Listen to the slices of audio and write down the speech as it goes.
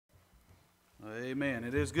Amen.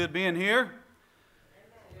 It is good being here.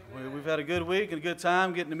 We've had a good week and a good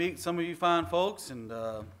time getting to meet some of you fine folks, and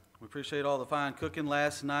we appreciate all the fine cooking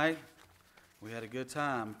last night. We had a good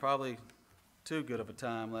time, probably too good of a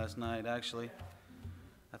time last night, actually.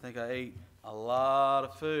 I think I ate a lot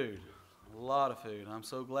of food, I'm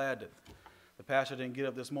so glad that the pastor didn't get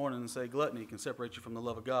up this morning and say gluttony can separate you from the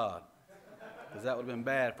love of God, because that would have been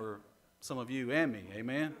bad for some of you and me,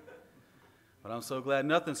 amen? But I'm so glad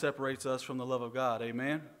nothing separates us from the love of God,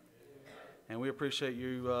 amen? And we appreciate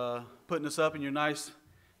you putting us up in your nice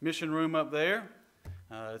mission room up there.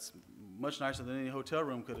 It's much nicer than any hotel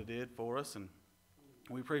room could have did for us, and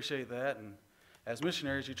we appreciate that. And as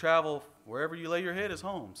missionaries, you travel wherever you lay your head is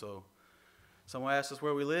home. So someone asked us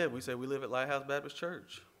where we live. We say we live at Lighthouse Baptist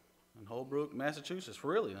Church in Holbrook, Massachusetts.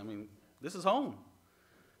 Really, I mean, this is home.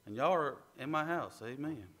 And y'all are in my house,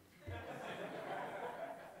 amen.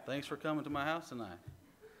 Thanks for coming to my house tonight.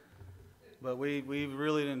 But we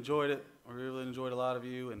really enjoyed it. We really enjoyed a lot of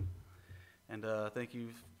you, and thank you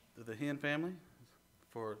to the Hen family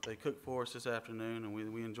they cooked for us this afternoon, and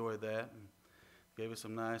we enjoyed that and gave us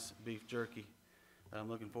some nice beef jerky that I'm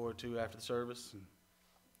looking forward to after the service. And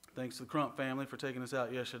thanks to the Crump family for taking us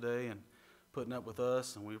out yesterday and putting up with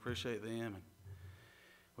us, and we appreciate them, and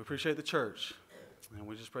we appreciate the church, and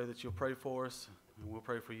we just pray that you'll pray for us, and we'll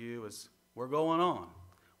pray for you as we're going on.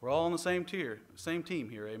 We're all on the same team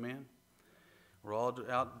here, amen. We're all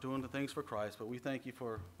out doing the things for Christ, but we thank you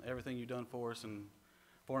for everything you've done for us and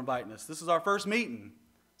for inviting us. This is our first meeting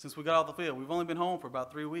since we got off the field. We've only been home for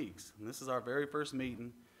about 3 weeks, and this is our very first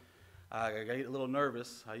meeting. I get a little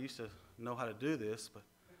nervous. I used to know how to do this, but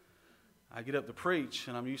I get up to preach,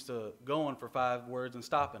 and I'm used to going for 5 words and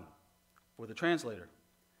stopping with the translator.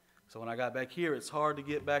 So when I got back here, it's hard to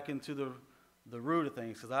get back into the root of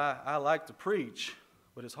things, because I like to preach,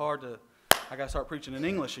 but it's hard to, I got to start preaching in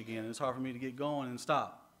English again, and it's hard for me to get going and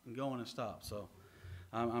stop, and going and stop. So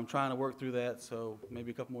I'm trying to work through that, so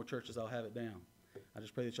maybe a couple more churches I'll have it down. I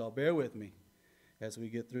just pray that y'all bear with me as we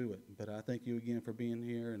get through it. But I thank you again for being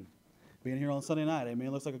here and being here on Sunday night. Amen.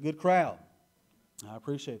 It looks like a good crowd. I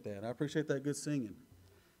appreciate that. I appreciate that good singing.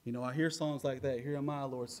 You know, I hear songs like that. Here am I,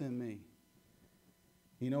 Lord, send me.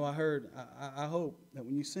 You know, I hope that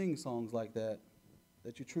when you sing songs like that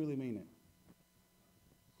you truly mean it.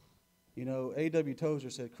 You know, A.W. Tozer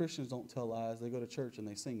said, Christians don't tell lies, they go to church and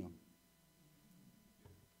they sing them.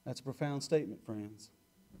 That's a profound statement, friends.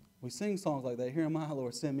 We sing songs like that, here am I,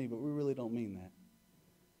 Lord, send me, but we really don't mean that.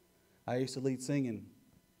 I used to lead singing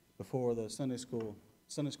before the Sunday school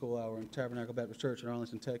hour in Tabernacle Baptist Church in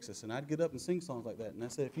Arlington, Texas, and I'd get up and sing songs like that, and I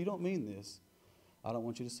said, if you don't mean this, I don't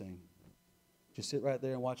want you to sing. Just sit right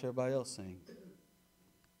there and watch everybody else sing.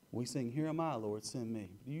 We sing, here am I, Lord, send me.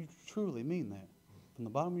 Do you truly mean that? From the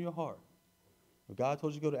bottom of your heart. If God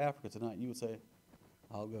told you to go to Africa tonight, you would say,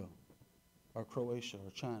 I'll go. Or Croatia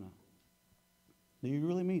or China. Do you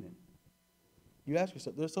really mean it? You ask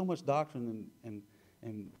yourself, there's so much doctrine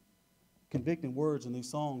and convicting words in these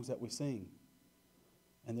songs that we sing.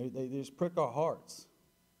 And they just prick our hearts.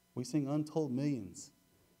 We sing untold millions,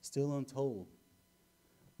 still untold.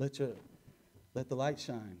 Let the light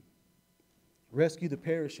shine. Rescue the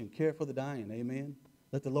perishing, care for the dying, amen?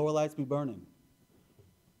 Let the lower lights be burning.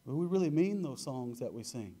 But we really mean those songs that we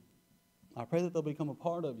sing. I pray that they'll become a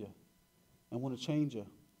part of you and want to change you.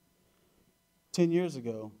 10 years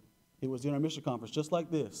ago, it was during our mission conference, just like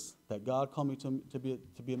this, that God called me to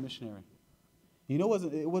be a missionary. You know,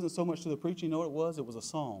 it wasn't so much to the preaching. You know what it was? It was a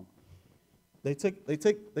song. They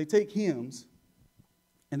take hymns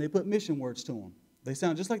and they put mission words to them. They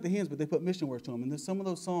sound just like the hymns, but they put mission words to them. And then some of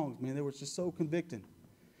those songs, man, they were just so convicting.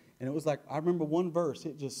 And it was like, I remember one verse,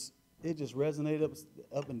 it just resonated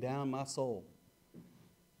up and down my soul.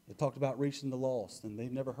 It talked about reaching the lost, and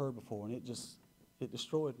they'd never heard before, and it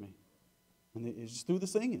destroyed me. And it's just through the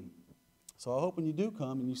singing. So I hope when you do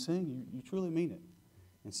come and you sing, you truly mean it,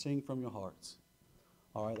 and sing from your hearts.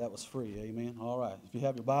 All right, that was free, amen. All right, if you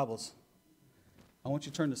have your Bibles, I want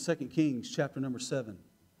you to turn to 2 Kings chapter number 7.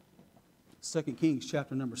 2 Kings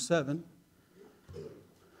chapter number 7.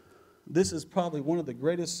 This is probably one of the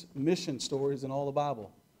greatest mission stories in all the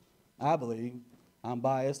Bible. I believe. I'm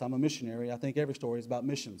biased. I'm a missionary. I think every story is about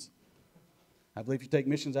missions. I believe if you take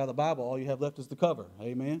missions out of the Bible, all you have left is the cover.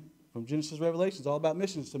 Amen? From Genesis to Revelation, it's all about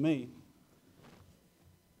missions to me.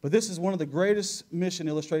 But this is one of the greatest mission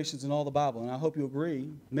illustrations in all the Bible, and I hope you agree.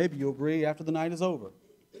 Maybe you'll agree after the night is over.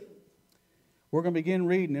 We're going to begin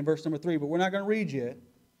reading in verse number 3, but we're not going to read yet.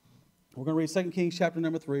 We're going to read 2 Kings chapter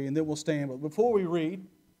number 3, and then we'll stand. But before we read,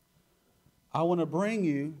 I want to bring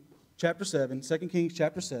you chapter 7, 2 Kings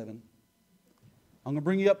chapter 7. I'm going to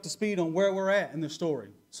bring you up to speed on where we're at in this story.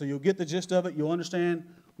 So you'll get the gist of it. You'll understand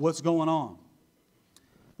what's going on.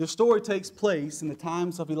 This story takes place in the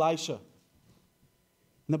times of Elisha.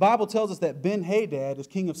 And the Bible tells us that Ben-Hadad is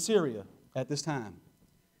king of Syria at this time.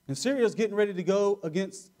 And Syria is getting ready to go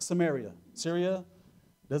against Samaria. Syria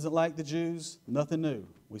doesn't like the Jews. Nothing new.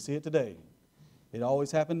 We see it today. It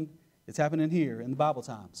always happened. It's happening here in the Bible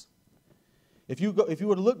times. If you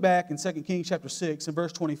were to look back in 2 Kings chapter 6 and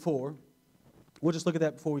verse 24, we'll just look at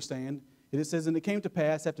that before we stand. It says, "And it came to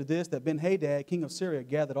pass after this that Ben-Hadad, king of Syria,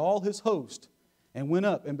 gathered all his host and went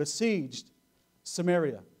up and besieged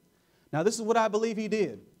Samaria." Now this is what I believe he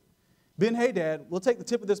did. Ben-Hadad, we'll take the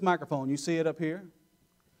tip of this microphone. You see it up here?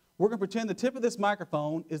 We're going to pretend the tip of this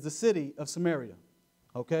microphone is the city of Samaria.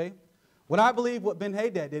 Okay? What I believe what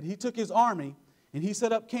Ben-Hadad did, he took his army and he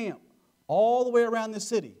set up camp all the way around this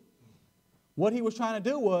city. What he was trying to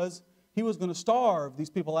do was he was going to starve these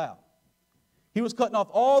people out. He was cutting off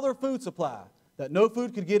all their food supply, that no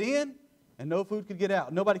food could get in and no food could get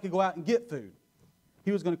out. Nobody could go out and get food.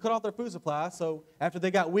 He was going to cut off their food supply, so after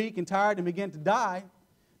they got weak and tired and began to die,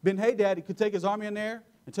 Ben-Hadad could take his army in there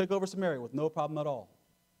and take over Samaria with no problem at all.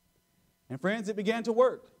 And friends, it began to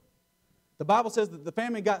work. The Bible says that the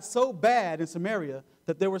famine got so bad in Samaria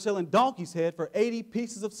that they were selling donkey's head for 80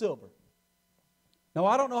 pieces of silver. Now,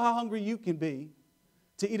 I don't know how hungry you can be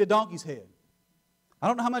to eat a donkey's head. I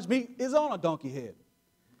don't know how much meat is on a donkey head.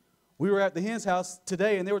 We were at the hen's house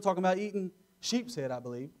today, and they were talking about eating sheep's head, I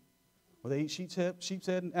believe. Or they eat sheep's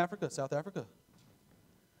head in Africa, South Africa.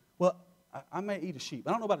 Well, I may eat a sheep.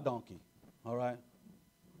 I don't know about a donkey, all right?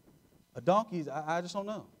 A donkey, I just don't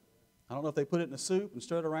know. I don't know if they put it in a soup and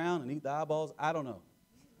stir it around and eat the eyeballs. I don't know.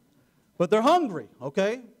 But they're hungry,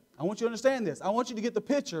 okay? I want you to understand this. I want you to get the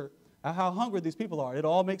picture of how hungry these people are. It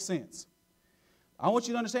all makes sense. I want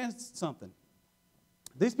you to understand something.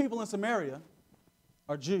 These people in Samaria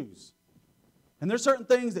are Jews. And there's certain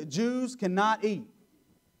things that Jews cannot eat.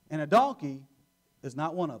 And a donkey is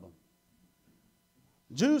not one of them.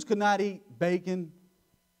 Jews could not eat bacon,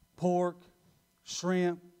 pork,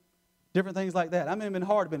 shrimp, different things like that. I mean, it's been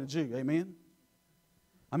hard to be a Jew, amen?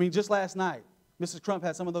 I mean, just last night, Mrs. Crump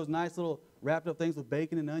had some of those nice little wrapped up things with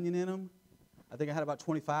bacon and onion in them. I think I had about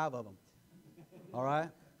 25 of them. All right?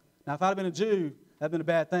 Now, if I'd have been a Jew, that'd been a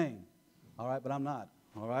bad thing. All right? But I'm not.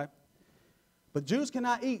 All right? But Jews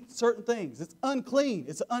cannot eat certain things. It's unclean.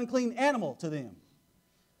 It's an unclean animal to them.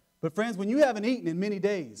 But friends, when you haven't eaten in many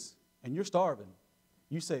days and you're starving,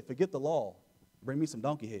 you say, forget the law. Bring me some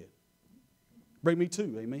donkey head. Bring me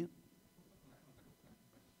two. Amen?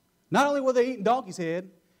 Not only were they eating donkey's head,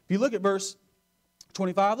 if you look at verse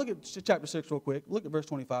 25, look at chapter 6 real quick. Look at verse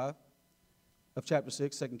 25 of chapter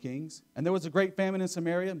 6, 2 Kings. "And there was a great famine in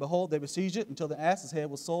Samaria, and behold, they besieged it until the ass's head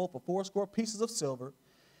was sold for 80 pieces of silver,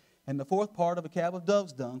 and the fourth part of a cab of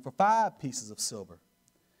dove's dung for 5 pieces of silver."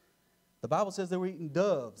 The Bible says they were eating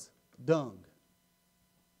dove's dung.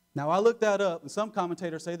 Now, I looked that up, and some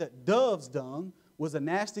commentators say that dove's dung was a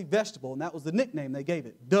nasty vegetable, and that was the nickname they gave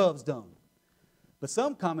it, dove's dung. But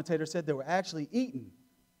some commentators said they were actually eating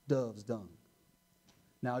dove's dung.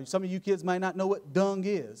 Now, some of you kids might not know what dung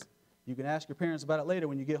is. You can ask your parents about it later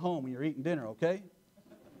when you get home when you're eating dinner, okay?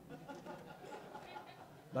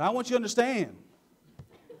 But I want you to understand,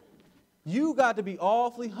 you got to be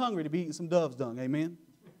awfully hungry to be eating some dove's dung, amen?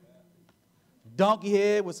 Donkey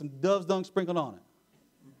head with some dove's dung sprinkled on it.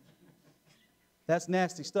 That's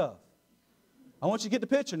nasty stuff. I want you to get the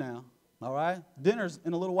picture now, all right? Dinner's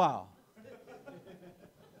in a little while.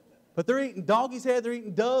 But they're eating donkey's head, they're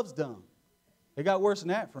eating dove's dung. It got worse than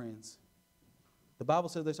that, friends. The Bible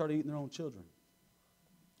says they started eating their own children.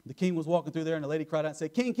 The king was walking through there, and the lady cried out and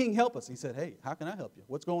said, "King, king, help us." He said, "Hey, how can I help you?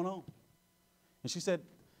 What's going on?" And she said,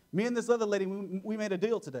 "Me and this other lady, we made a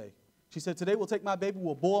deal today." She said, "Today we'll take my baby,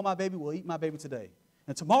 we'll boil my baby, we'll eat my baby today.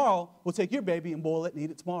 And tomorrow we'll take your baby and boil it and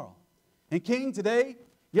eat it tomorrow. And king,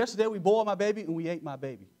 yesterday we boiled my baby and we ate my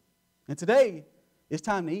baby. And today it's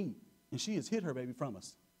time to eat. And she has hid her baby from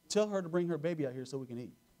us. Tell her to bring her baby out here so we can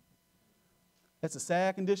eat." That's a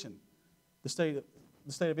sad condition the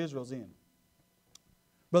state of Israel's in.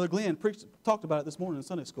 Brother Glenn talked about it this morning in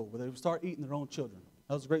Sunday school, where they would start eating their own children.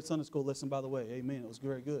 That was a great Sunday school lesson, by the way. Amen. It was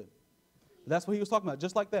very good. But that's what he was talking about,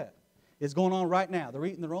 just like that. It's going on right now. They're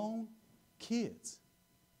eating their own kids.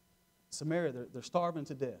 Samaria, they're starving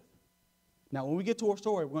to death. Now, when we get to our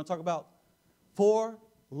story, we're going to talk about 4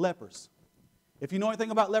 lepers. If you know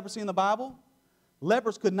anything about leprosy in the Bible,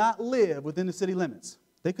 lepers could not live within the city limits.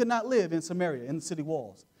 They could not live in Samaria, in the city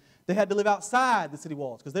walls. They had to live outside the city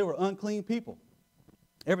walls because they were unclean people.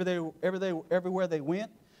 Everywhere they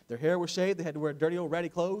went, their hair was shaved. They had to wear dirty old ratty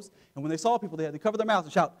clothes. And when they saw people, they had to cover their mouths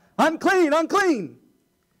and shout, "Unclean, unclean!"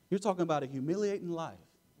 You're talking about a humiliating life.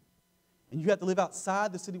 and you have to live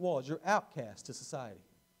outside the city walls. You're outcast to society.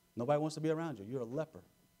 Nobody wants to be around you. You're a leper.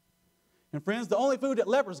 And friends, the only food that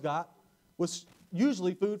lepers got was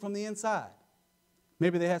usually food from the inside.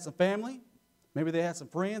 Maybe they had some family. Maybe they had some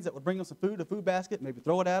friends that would bring them some food, a food basket, maybe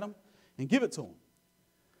throw it at them and give it to them.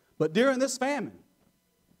 But during this famine,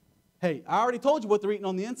 hey, I already told you what they're eating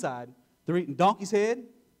on the inside. They're eating donkey's head,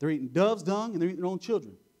 they're eating dove's dung, and they're eating their own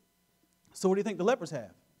children. So what do you think the lepers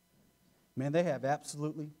have? Man, they have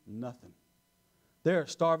absolutely nothing. They're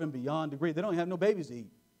starving beyond degree. They don't have no babies to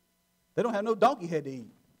eat. They don't have no donkey head to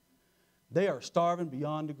eat. They are starving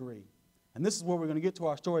beyond degree. And this is where we're going to get to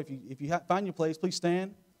our story. If you find your place, please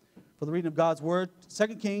stand for the reading of God's Word. 2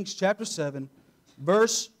 Kings chapter 7,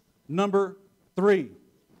 verse number 3.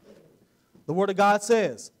 The Word of God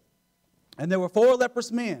says, "And there were 4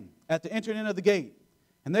 leprous men at the entering in of the gate.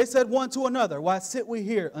 And they said one to another, Why sit we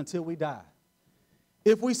here until we die?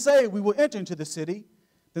 If we say we will enter into the city,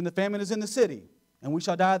 then the famine is in the city, and we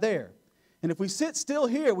shall die there. And if we sit still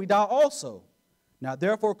here, we die also. Now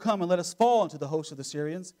therefore come and let us fall into the host of the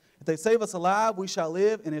Syrians. If they save us alive, we shall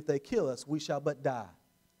live, and if they kill us, we shall but die.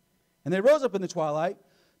 And they rose up in the twilight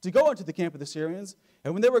to go into the camp of the Syrians.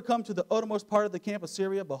 And when they were come to the uttermost part of the camp of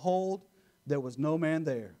Syria, behold, there was no man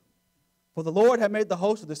there. For the Lord had made the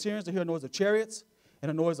host of the Syrians to hear a noise of chariots and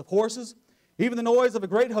a noise of horses, even the noise of a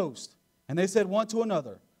great host. And they said one to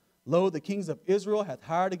another, Lo, the kings of Israel hath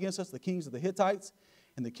hired against us the kings of the Hittites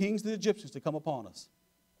and the kings of the Egyptians to come upon us.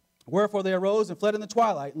 Wherefore they arose and fled in the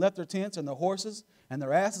twilight, and left their tents and their horses and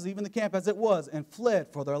their asses, even the camp as it was, and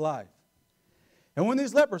fled for their life. And when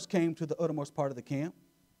these lepers came to the uttermost part of the camp,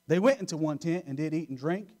 they went into one tent and did eat and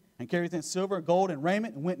drink, and carried thence silver and gold and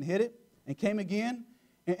raiment, and went and hid it, and came again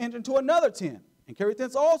and entered into another tent, and carried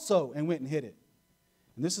thence also, and went and hid it."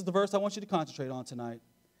 And this is the verse I want you to concentrate on tonight.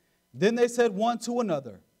 "Then they said one to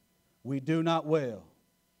another, We do not well.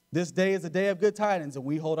 This day is a day of good tidings, and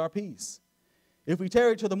we hold our peace. If we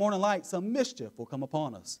tarry till the morning light, some mischief will come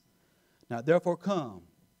upon us. Now therefore come,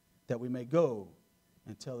 that we may go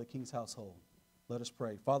and tell the king's household." Let us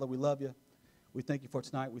pray. Father, we love you. We thank you for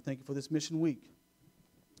tonight. We thank you for this mission week.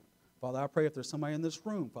 Father, I pray if there's somebody in this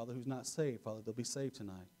room, Father, who's not saved, Father, they'll be saved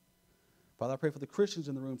tonight. Father, I pray for the Christians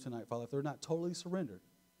in the room tonight, Father, if they're not totally surrendered,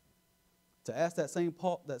 to ask that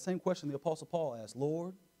same question the Apostle Paul asked,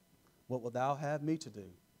 Lord, what wilt thou have me to do?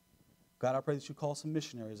 God, I pray that you call some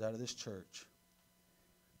missionaries out of this church.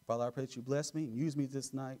 Father, I pray that you bless me and use me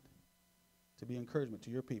this night to be encouragement to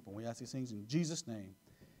your people. We ask these things in Jesus' name.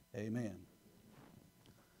 Amen.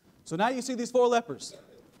 So now you see these 4 lepers.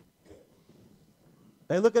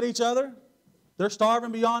 They look at each other. They're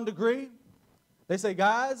starving beyond degree. They say,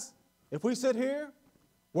 guys, if we sit here,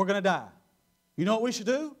 we're going to die. You know what we should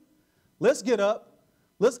do? Let's get up.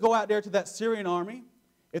 Let's go out there to that Syrian army.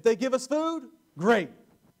 If they give us food, great.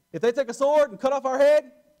 If they take a sword and cut off our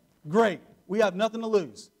head, great. We have nothing to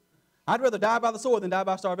lose. I'd rather die by the sword than die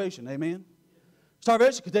by starvation. Amen?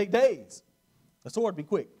 Starvation could take days. The sword would be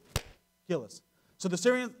quick. Kill us. So the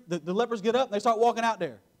Syrians, the lepers get up and they start walking out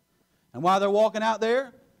there. And while they're walking out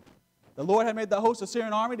there, the Lord had made the host of the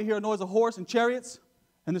Syrian army to hear a noise of horse and chariots.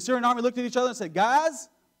 And the Syrian army looked at each other and said, guys,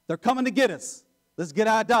 they're coming to get us. Let's get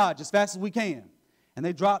out of Dodge as fast as we can. And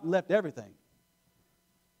they dropped and left everything.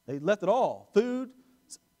 They left it all. Food,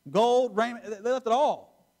 gold, raiment, they left it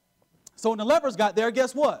all. So when the lepers got there,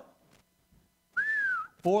 guess what?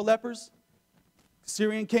 4 lepers,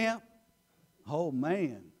 Syrian camp. Oh,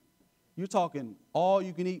 man. You're talking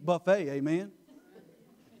all-you-can-eat buffet, amen?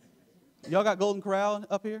 Y'all got Golden Corral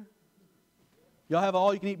up here? Y'all have an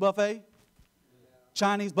all-you-can-eat buffet?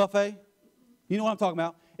 Chinese buffet? You know what I'm talking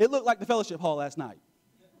about. It looked like the fellowship hall last night.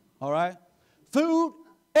 All right? Food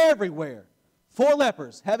everywhere. 4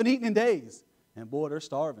 lepers, haven't eaten in days. And boy, they're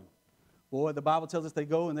starving. Boy, the Bible tells us they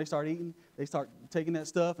go and they start eating. They start taking that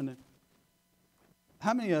stuff. And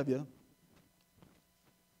how many of y'all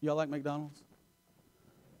like McDonald's?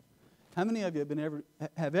 How many of you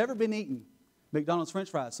have ever been eating McDonald's French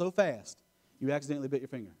fries so fast you accidentally bit your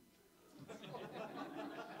finger?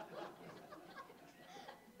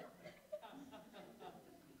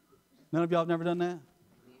 None of y'all have never done that?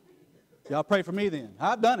 Y'all pray for me then.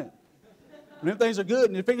 I've done it. When them things are good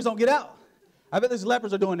and your fingers don't get out. I bet these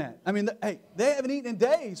lepers are doing that. I mean, hey, they haven't eaten in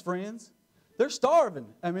days, friends. They're starving.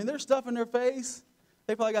 I mean, they're stuffing their face.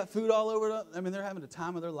 They probably got food all over them. I mean, they're having the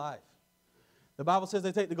time of their life. The Bible says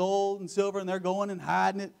they take the gold and silver and they're going and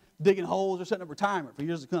hiding it, digging holes. They're setting up retirement for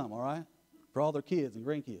years to come, all right? For all their kids and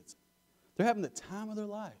grandkids. They're having the time of their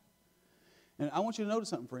life. And I want you to notice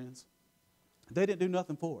something, friends. They didn't do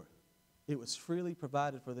nothing for it. It was freely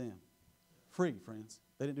provided for them. Free, friends.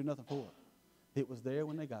 They didn't do nothing for it. It was there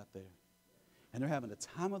when they got there. And they're having the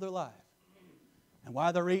time of their life. And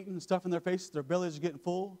while they're eating and stuffing their faces, their bellies are getting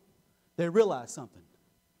full, they realize something.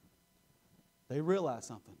 They realize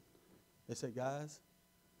something. They say, guys,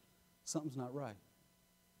 something's not right.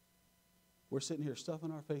 We're sitting here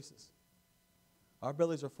stuffing our faces. Our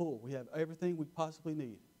bellies are full. We have everything we possibly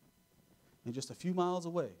need. And just a few miles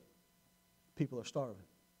away, people are starving.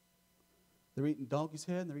 They're eating donkey's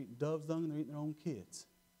head, and they're eating dove's dung, and they're eating their own kids.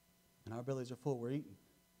 And our bellies are full. We're eating.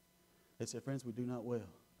 They said, friends, we do not well.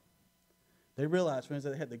 They realized, friends,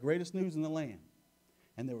 that they had the greatest news in the land,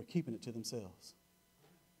 and they were keeping it to themselves.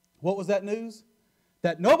 What was that news?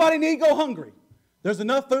 That nobody need go hungry. There's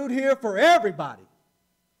enough food here for everybody.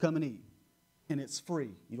 Come and eat. And it's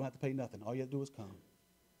free. You don't have to pay nothing. All you have to do is come.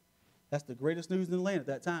 That's the greatest news in the land at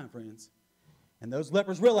that time, friends. And those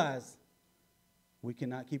lepers realized, we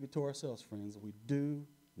cannot keep it to ourselves, friends. We do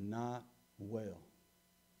not well.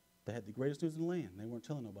 They had the greatest news in the land. They weren't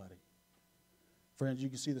telling nobody. Friends, you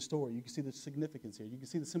can see the story. You can see the significance here. You can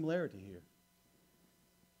see the similarity here.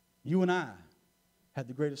 You and I had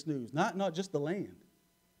the greatest news. Not just the land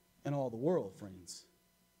and all the world, friends.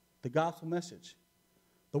 The gospel message.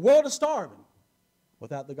 The world is starving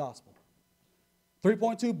without the gospel.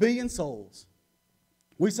 3.2 billion souls.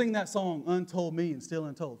 We sing that song, Untold Me and Still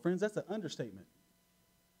Untold. Friends, that's an understatement.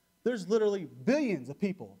 There's literally billions of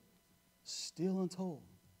people still untold.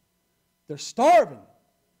 They're starving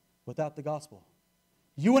without the gospel.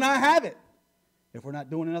 You and I have it. If we're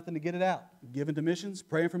not doing nothing to get it out, giving to missions,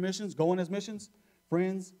 praying for missions, going as missions,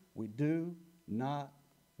 friends, we do not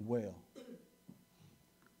well.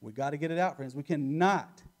 We got to get it out, friends. We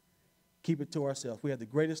cannot keep it to ourselves. We have the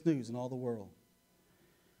greatest news in all the world.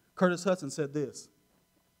 Curtis Hudson said this.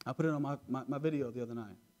 I put it on my video the other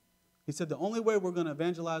night. He said the only way we're going to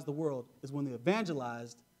evangelize the world is when the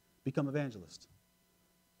evangelized become evangelists.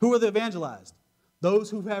 Who are the evangelized? Those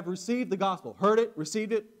who have received the gospel, heard it,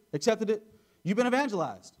 received it, accepted it. You've been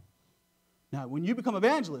evangelized. Now, when you become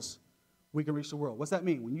evangelists, we can reach the world. What's that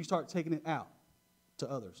mean? When you start taking it out to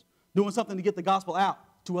others, doing something to get the gospel out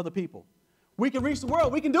to other people. We can reach the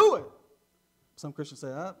world. We can do it. Some Christians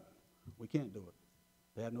say, we can't do it.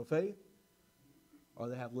 They have no faith, or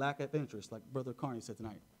they have lack of interest, like Brother Carney said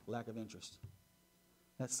tonight, lack of interest.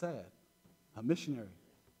 That's sad. A missionary,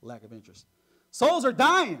 lack of interest. Souls are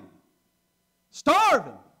dying,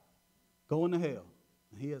 starving, going to hell,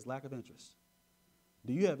 and he has lack of interest.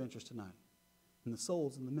 Do you have interest tonight in the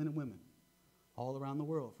souls and the men and women all around the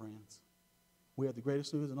world, friends? We have the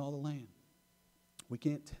greatest news in all the land. We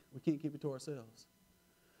can't keep it to ourselves.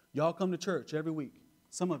 Y'all come to church every week.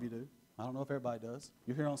 Some of you do. I don't know if everybody does.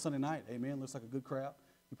 You're here on Sunday night. Amen. Looks like a good crowd.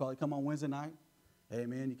 You probably come on Wednesday night.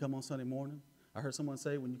 Amen. You come on Sunday morning. I heard someone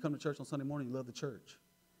say when you come to church on Sunday morning, you love the church.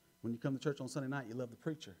 When you come to church on Sunday night, you love the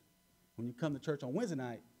preacher. When you come to church on Wednesday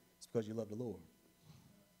night, it's because you love the Lord.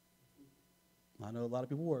 I know a lot of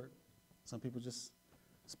people work. Some people just,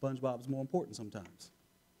 SpongeBob is more important sometimes.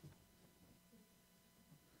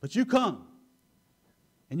 But you come,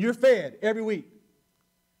 and you're fed every week.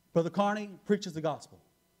 Brother Carney preaches the gospel.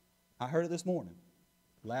 I heard it this morning.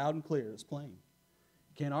 Loud and clear. It's plain.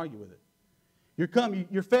 You can't argue with it.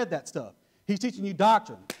 You're fed that stuff. He's teaching you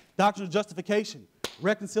doctrine of justification,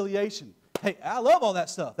 reconciliation. Hey, I love all that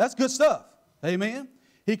stuff. That's good stuff. Amen.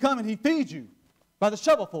 He comes and he feeds you by the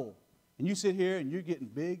shovelful. And you sit here and you're getting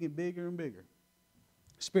big and bigger and bigger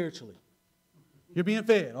spiritually. You're being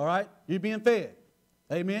fed, all right? You're being fed.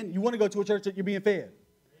 Amen. You want to go to a church that you're being fed.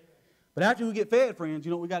 But after we get fed, friends,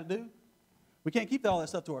 you know what we got to do? We can't keep all that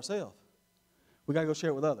stuff to ourselves. We got to go share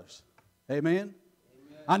it with others. Amen? Amen?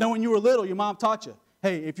 I know when you were little, your mom taught you,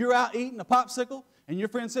 hey, if you're out eating a popsicle and your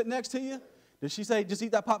friend's sitting next to you, did she say just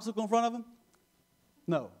eat that popsicle in front of him?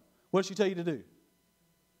 No. What did she tell you to do?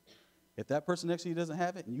 If that person next to you doesn't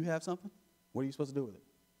have it and you have something, what are you supposed to do with it?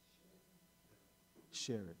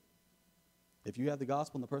 Share it. If you have the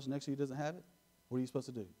gospel and the person next to you doesn't have it, what are you supposed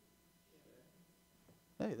to do?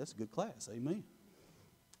 Hey, that's a good class. Amen.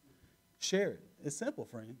 Share it. It's simple,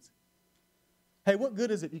 friends. Hey, what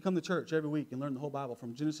good is it if you come to church every week and learn the whole Bible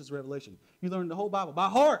from Genesis to Revelation? You learn the whole Bible by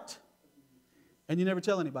heart, and you never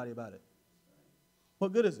tell anybody about it.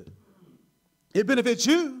 What good is it? It benefits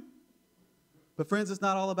you, but friends, it's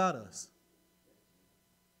not all about us.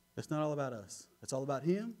 It's not all about us. It's all about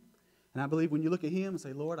Him. And I believe when you look at Him and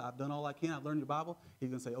say, Lord, I've done all I can. I've learned your Bible. He's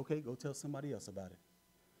going to say, okay, go tell somebody else about it.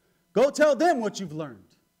 Go tell them what you've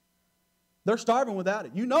learned. They're starving without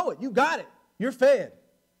it. You know it. You got it. You're fed.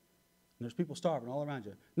 And there's people starving all around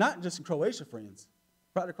you. Not just in Croatia, friends.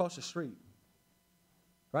 Right across the street.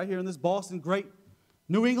 Right here in this Boston, great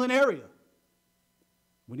New England area.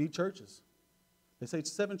 We need churches. They say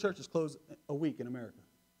 7 churches close a week in America.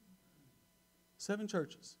 7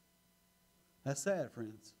 churches. That's sad,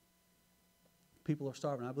 friends. People are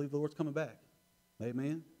starving. I believe the Lord's coming back.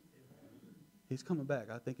 Amen? He's coming back.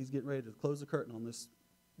 I think he's getting ready to close the curtain on this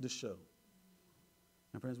show.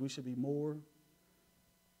 And friends, we should be more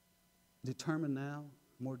determined now,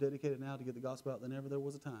 more dedicated now to get the gospel out than ever there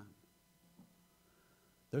was a time.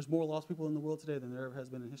 There's more lost people in the world today than there ever has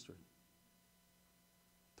been in history.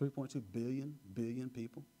 3.2 billion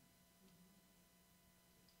people.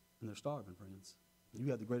 And they're starving, friends.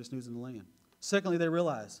 You have the greatest news in the land. Secondly, they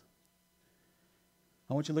realize.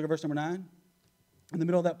 I want you to look at verse number 9. In the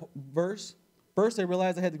middle of that verse, first they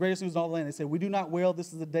realized they had the greatest news in all the land. They said, we do not wail,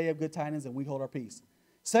 this is the day of good tidings, and we hold our peace.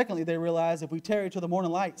 Secondly, they realized if we tarry till the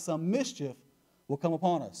morning light, some mischief will come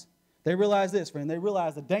upon us. They realized this, friend. They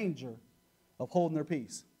realized the danger of holding their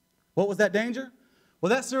peace. What was that danger?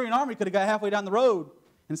 Well, that Syrian army could have got halfway down the road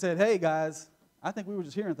and said, hey, guys, I think we were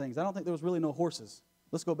just hearing things. I don't think there was really no horses.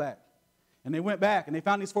 Let's go back. And they went back, and they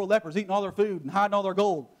found these 4 lepers eating all their food and hiding all their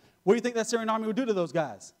gold. What do you think that Syrian army would do to those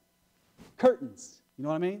guys? Curtains. You know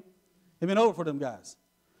what I mean? It'd been over for them guys.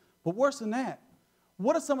 But worse than that,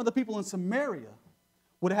 what if some of the people in Samaria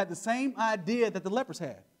would have had the same idea that the lepers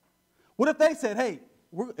had? What if they said, hey,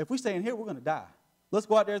 if we stay in here, we're going to die. Let's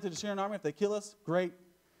go out there to the Syrian army. If they kill us, great.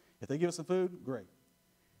 If they give us some food, great.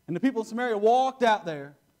 And the people in Samaria walked out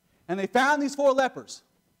there, and they found these 4 lepers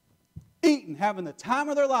eating, having the time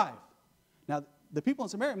of their life. Now, the people in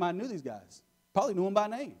Samaria might have knew these guys. Probably knew them by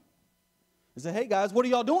name. They said, hey, guys, what are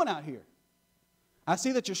y'all doing out here? I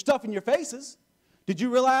see that you're stuffing your faces. Did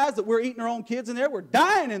you realize that we're eating our own kids in there? We're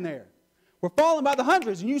dying in there. We're falling by the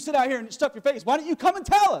hundreds, and you sit out here and stuff your face. Why don't you come and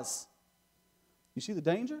tell us? You see the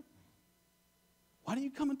danger? Why don't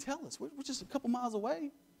you come and tell us? We're just a couple miles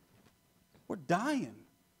away. We're dying.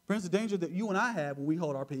 Friends, the danger that you and I have when we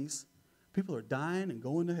hold our peace, people are dying and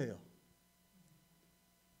going to hell.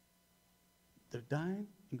 They're dying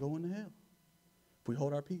and going to hell if we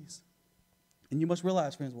hold our peace. And you must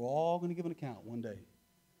realize, friends, we're all going to give an account one day.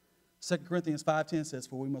 2 Corinthians 5:10 says,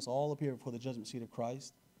 for we must all appear before the judgment seat of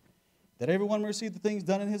Christ, that everyone may receive the things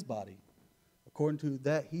done in his body, according to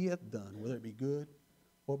that he hath done, whether it be good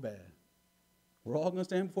or bad. We're all going to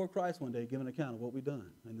stand before Christ one day, giving an account of what we've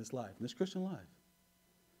done in this life, in this Christian life,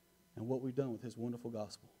 and what we've done with his wonderful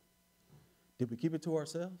gospel. Did we keep it to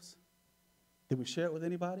ourselves? Did we share it with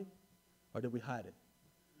anybody? Or did we hide it?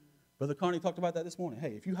 Brother Carney talked about that this morning.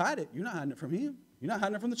 Hey, if you hide it, you're not hiding it from him. You're not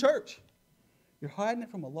hiding it from the church. You're hiding it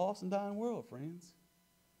from a lost and dying world, friends.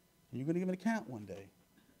 And you're going to give an account one day.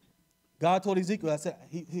 God told Ezekiel,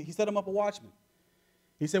 he set him up a watchman.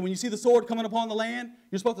 He said, when you see the sword coming upon the land,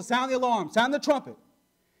 you're supposed to sound the alarm, sound the trumpet.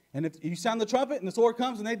 And if you sound the trumpet and the sword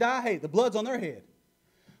comes and they die, hey, the blood's on their head.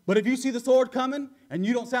 But if you see the sword coming and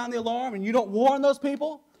you don't sound the alarm and you don't warn those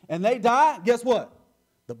people and they die, guess what?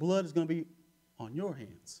 The blood is going to be on your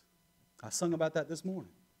hands. I sung about that this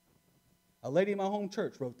morning. A lady in my home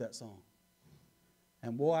church wrote that song.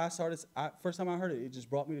 And boy, first time I heard it, it just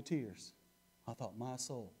brought me to tears. I thought, my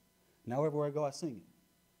soul. Now everywhere I go, I sing it.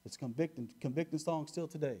 It's a convicting song still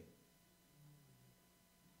today.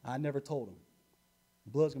 I never told him.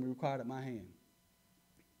 Blood's going to be required at my hand.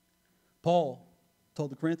 Paul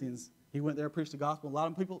told the Corinthians, he went there and preached the gospel. A lot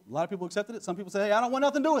of people accepted it. Some people said, hey, I don't want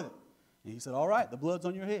nothing to do with it. And he said, all right, the blood's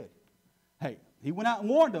on your head. Hey, he went out and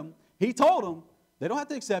warned them. He told them they don't have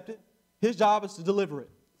to accept it. His job is to deliver it,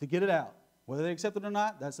 to get it out. Whether they accept it or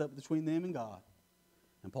not, that's up between them and God.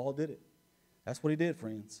 And Paul did it. That's what he did,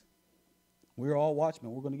 friends. We're all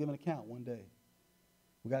watchmen. We're going to give an account one day.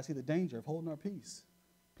 We've got to see the danger of holding our peace.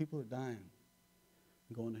 People are dying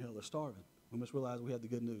and going to hell. They're starving. We must realize we have the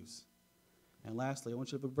good news. And lastly, I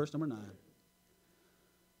want you to look at verse number 9.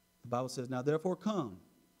 The Bible says, now therefore come,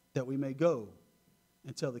 that we may go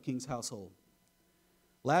and tell the king's household.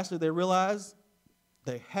 Lastly, they realized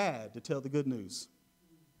they had to tell the good news.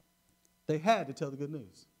 They had to tell the good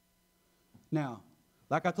news. Now,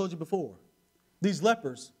 like I told you before, these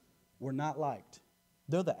lepers were not liked.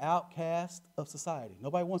 They're the outcast of society.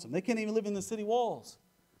 Nobody wants them. They can't even live in the city walls.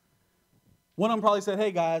 One of them probably said,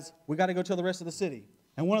 hey, guys, we got to go tell the rest of the city.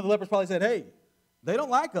 And one of the lepers probably said, hey, they don't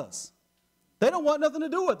like us. They don't want nothing to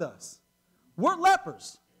do with us. We're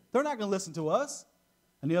lepers. They're not going to listen to us.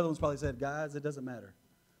 And the other ones probably said, guys, it doesn't matter.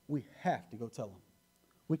 We have to go tell them.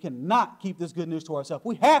 We cannot keep this good news to ourselves.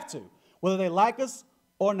 We have to. Whether they like us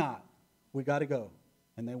or not, we got to go.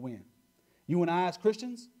 And they win. You and I as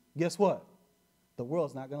Christians, guess what? The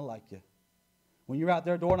world's not going to like you. When you're out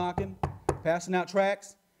there door knocking, passing out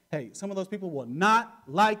tracts, hey, some of those people will not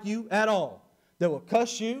like you at all. They will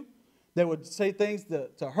cuss you. They would say things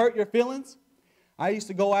to hurt your feelings. We used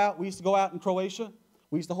to go out in Croatia.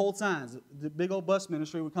 We used to hold signs. The big old bus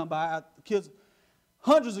ministry would come by. The kids,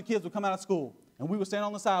 Hundreds of kids would come out of school, and we would stand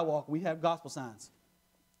on the sidewalk, and we have gospel signs.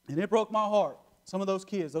 And it broke my heart, some of those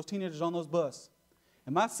kids, those teenagers on those buses.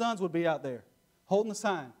 And my sons would be out there holding the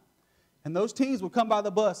sign. And those teens would come by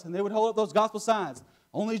the bus, and they would hold up those gospel signs.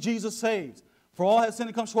 Only Jesus saves. For all have sinned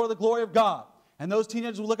and come short of the glory of God. And those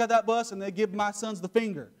teenagers would look at that bus, and they'd give my sons the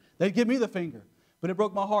finger. They'd give me the finger. But it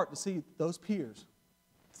broke my heart to see those peers,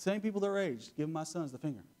 the same people their age, giving my sons the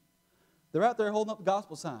finger. They're out there holding up the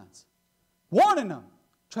gospel signs, warning them,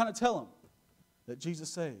 trying to tell them that Jesus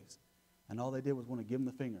saves. And all they did was want to give them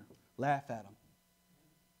the finger, laugh at them.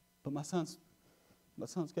 But my sons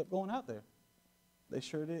kept going out there. They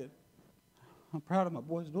sure did. I'm proud of my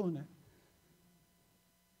boys doing that.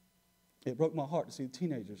 It broke my heart to see the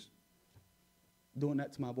teenagers doing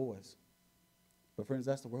that to my boys. But friends,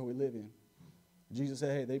 that's the world we live in. Jesus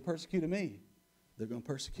said, hey, they persecuted me. They're going to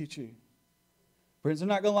persecute you. Friends, they're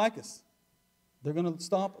not going to like us. They're going to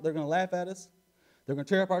stomp. They're going to laugh at us. They're going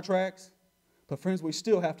to tear up our tracks. But friends, we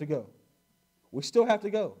still have to go. We still have to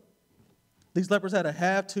go. These lepers had a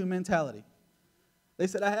have-to mentality. They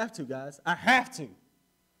said, I have to, guys. I have to.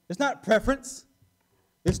 It's not preference.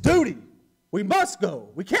 It's duty. We must go.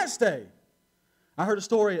 We can't stay. I heard a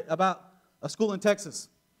story about a school in Texas.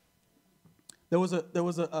 There was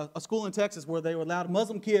a school in Texas where they allowed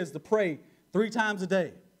Muslim kids to pray 3 times a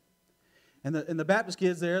day. And the Baptist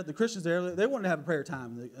kids there, the Christians there, they wanted to have a prayer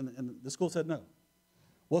time, and the school said no.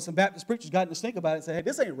 Well, some Baptist preachers got in the stink about it and said, hey,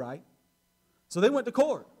 this ain't right. So they went to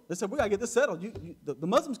court. They said, we got to get this settled. The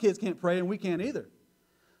Muslim kids can't pray, and we can't either.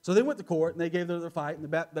 So they went to court, and they gave their fight, and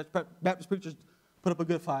the Baptist preachers put up a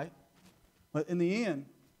good fight. But in the end,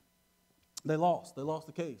 they lost. They lost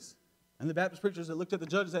the case. And the Baptist preachers that looked at the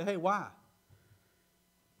judge and said, hey, why?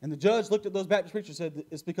 And the judge looked at those Baptist preachers and said,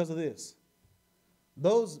 it's because of this.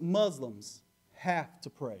 Those Muslims have to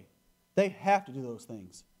pray. They have to do those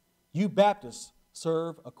things. You Baptists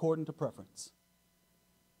serve according to preference.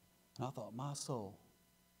 And I thought, my soul,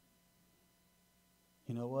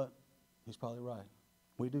 you know what? He's probably right.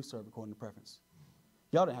 We do serve according to preference.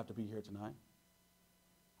 Y'all didn't have to be here tonight.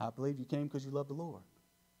 I believe you came because you love the Lord.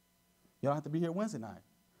 You don't have to be here Wednesday night.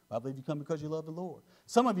 I believe you come because you love the Lord.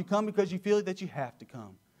 Some of you come because you feel that you have to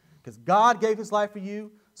come. Because God gave his life for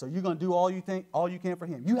you, so you're going to do all you can for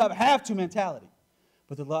him. You have a have-to mentality.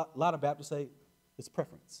 But a lot of Baptists say it's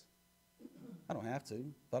preference. I don't have to,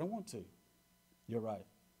 but I don't want to. You're right.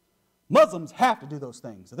 Muslims have to do those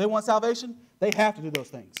things. If they want salvation, they have to do those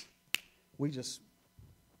things. We're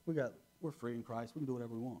free in Christ. We can do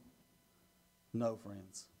whatever we want. No,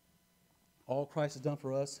 friends. All Christ has done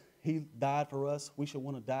for us, he died for us. We should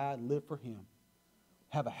want to die and live for him.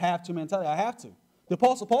 Have a have-to mentality. I have to. The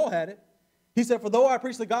Apostle Paul had it. He said, for though I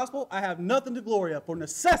preach the gospel, I have nothing to glory of, for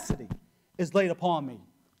necessity is laid upon me.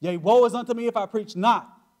 Yea, woe is unto me if I preach not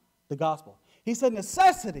the gospel. He said,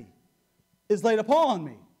 necessity is laid upon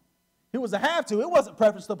me. It was a have to. It wasn't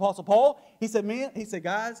preference to the Apostle Paul. He said,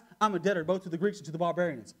 guys, I'm a debtor both to the Greeks and to the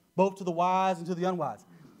barbarians, both to the wise and to the unwise.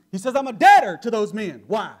 He says, I'm a debtor to those men.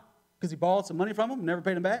 Why? Because he borrowed some money from them and never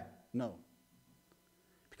paid them back? No.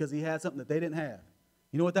 Because he had something that they didn't have.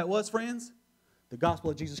 You know what that was, friends? The gospel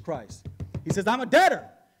of Jesus Christ. He says, I'm a debtor.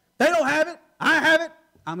 They don't have it. I have it.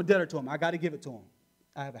 I'm a debtor to them. I got to give it to them.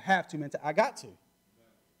 I have a have to mentality. I got to.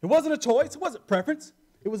 It wasn't a choice. It wasn't preference.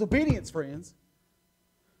 It was obedience, friends.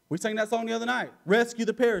 We sang that song the other night. Rescue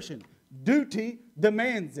the perishing. Duty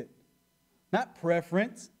demands it. Not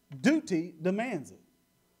preference. Duty demands it.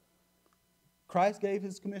 Christ gave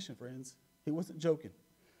his commission, friends. He wasn't joking.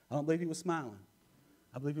 I don't believe he was smiling.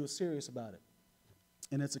 I believe he was serious about it.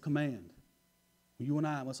 And it's a command. You and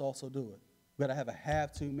I must also do it. We've got to have a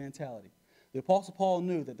have-to mentality. The Apostle Paul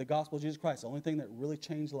knew that the gospel of Jesus Christ is the only thing that really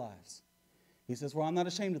changed lives. He says, for I'm not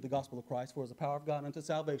ashamed of the gospel of Christ, for it is the power of God unto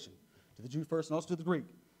salvation. To the Jew first and also to the Greek.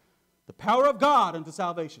 The power of God unto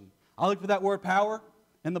salvation. I look for that word power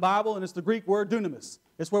in the Bible, and it's the Greek word dunamis.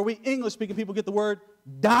 It's where we English-speaking people get the word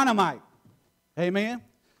dynamite. Amen?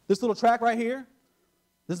 This little track right here,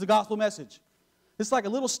 this is the gospel message. This is like a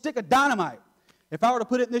little stick of dynamite. If I were to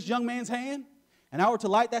put it in this young man's hand, and I were to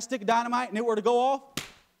light that stick of dynamite and it were to go off,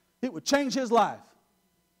 it would change his life.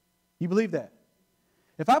 You believe that?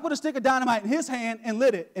 If I put a stick of dynamite in his hand and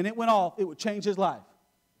lit it and it went off, it would change his life.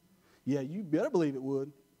 Yeah, you better believe it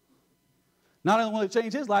would. Not only would it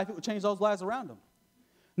change his life, it would change those lives around him.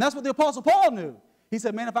 And that's what the Apostle Paul knew. He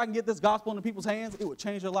said, man, if I can get this gospel into people's hands, it would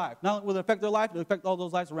change their life. Not only will it affect their life, it will affect all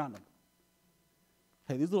those lives around them.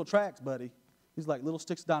 Hey, these little tracks, buddy, these are like little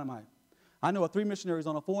sticks of dynamite. I know of 3 missionaries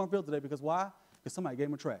on a foreign field today because why? Because somebody gave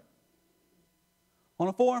them a track. On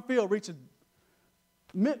a foreign field, reaching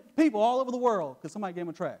people all over the world because somebody gave them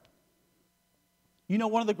a track. You know,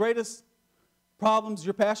 one of the greatest problems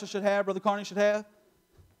your pastor should have, Brother Carney should have,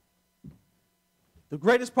 the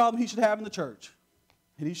greatest problem he should have in the church,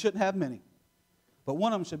 and he shouldn't have many, but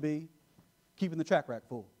one of them should be keeping the track rack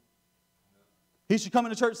full. He should come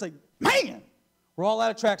into church and say, man, we're all out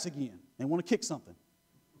of tracks again, and want to kick something.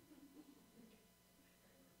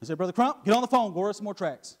 And say, Brother Crump, get on the phone, go order some more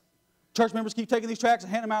tracks. Church members keep taking these tracks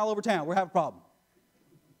and handing them out all over town. We're having a problem.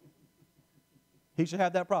 He should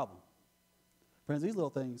have that problem. Friends, these little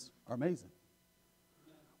things are amazing.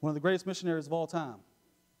 One of the greatest missionaries of all time,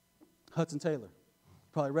 Hudson Taylor.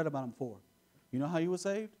 Probably read about him before. You know how he was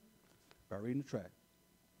saved? By reading the tract.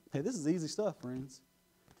 Hey, this is easy stuff, friends.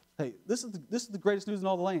 Hey, this is the greatest news in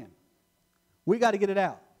all the land. We got to get it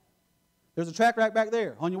out. There's a track rack back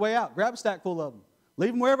there. On your way out, grab a stack full of them. Leave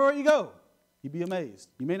them wherever you go. You'd be amazed.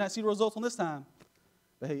 You may not see the results on this time,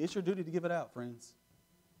 but hey, it's your duty to give it out, friends.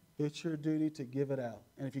 It's your duty to give it out.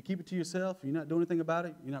 And if you keep it to yourself, you're not doing anything about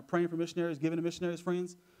it, you're not praying for missionaries, giving to missionaries,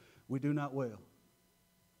 friends, we do not well.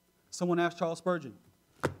 Someone asked Charles Spurgeon.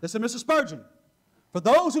 They said, Mr. Spurgeon, for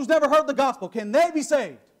those who's never heard the gospel, can they be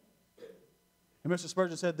saved? And Mr.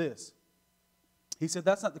 Spurgeon said this. He said,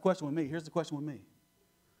 that's not the question with me. Here's the question with me.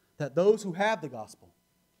 That those who have the gospel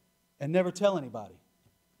and never tell anybody,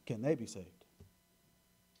 can they be saved?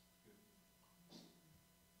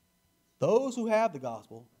 Those who have the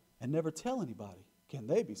gospel and never tell anybody, can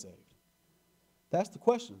they be saved? That's the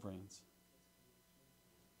question, friends.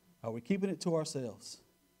 Are we keeping it to ourselves?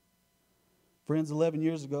 Friends, 11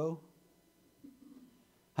 years ago,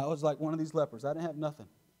 I was like one of these lepers. I didn't have nothing.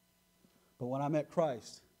 But when I met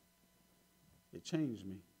Christ, it changed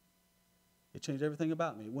me. It changed everything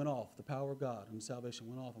about me. It went off. The power of God and salvation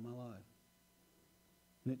went off in my life.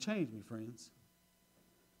 And it changed me, friends.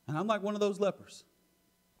 And I'm like one of those lepers.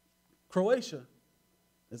 Croatia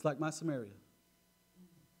is like my Samaria.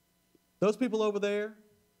 Those people over there,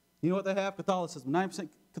 you know what they have? Catholicism, 9%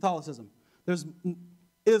 Catholicism. There's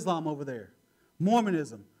Islam over there,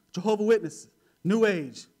 Mormonism, Jehovah's Witnesses, New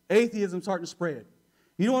Age, atheism starting to spread.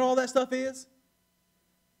 You know what all that stuff is?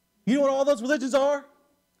 You know what all those religions are?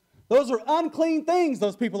 Those are unclean things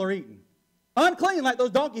those people are eating. Unclean, like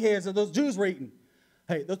those donkey heads that those Jews were eating.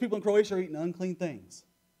 Hey, those people in Croatia are eating unclean things.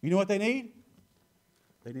 You know what they need?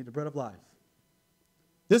 They need the bread of life.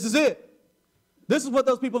 This is it. This is what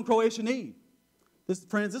those people in Croatia need.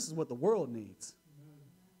 Friends, this is what the world needs.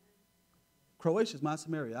 Croatia is my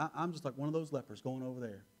Samaria. I'm just like one of those lepers going over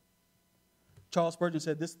there. Charles Spurgeon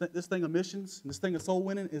said this thing of missions, this thing of soul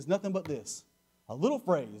winning is nothing but this. A little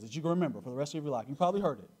phrase that you can remember for the rest of your life. You probably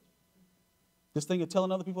heard it. This thing of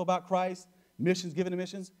telling other people about Christ, missions, giving to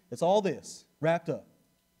missions, it's all this wrapped up.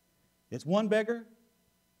 It's one beggar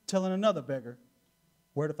telling another beggar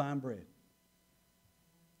where to find bread.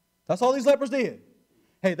 That's all these lepers did.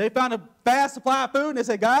 Hey, they found a vast supply of food, and they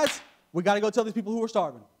said, guys, we got to go tell these people who are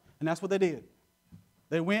starving. And that's what they did.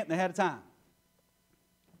 They went, and they had a time.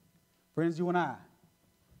 Friends, you and I,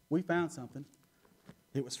 we found something.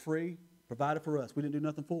 It was free, provided for us. We didn't do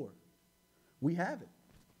nothing for it. We have it.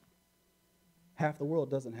 Half the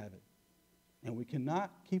world doesn't have it. And we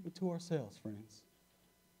cannot keep it to ourselves, friends.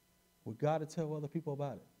 We've got to tell other people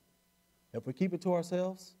about it. If we keep it to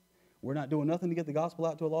ourselves, we're not doing nothing to get the gospel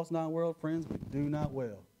out to a lost and dying world, friends. We do not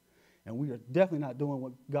well. And we are definitely not doing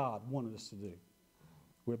what God wanted us to do.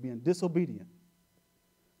 We're being disobedient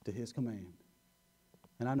to his command.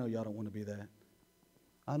 And I know y'all don't want to be that.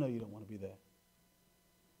 I know you don't want to be that.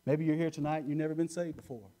 Maybe you're here tonight and you've never been saved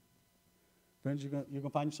before. Friends, you're going to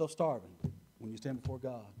find yourself starving when you stand before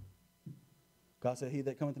God. God said, he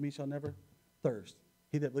that cometh to me shall never thirst.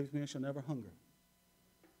 He that believes in me shall never hunger.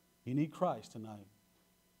 You need Christ tonight.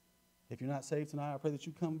 If you're not saved tonight, I pray that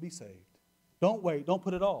you come and be saved. Don't wait. Don't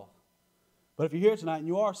put it off. But if you're here tonight and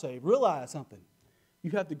you are saved, realize something.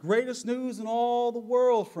 You have the greatest news in all the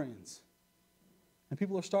world, friends. And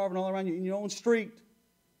people are starving all around you in your own street.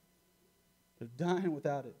 They're dying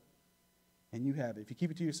without it. And you have it. If you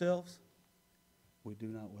keep it to yourselves, we do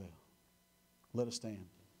not well. Let us stand.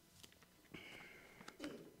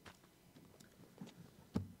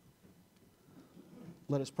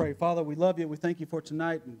 Let us pray. Father, we love you. We thank you for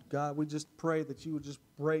tonight. And God, we just pray that you would just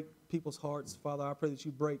break people's hearts. Father, I pray that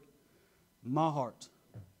you break my heart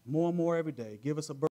more and more every day. Give us a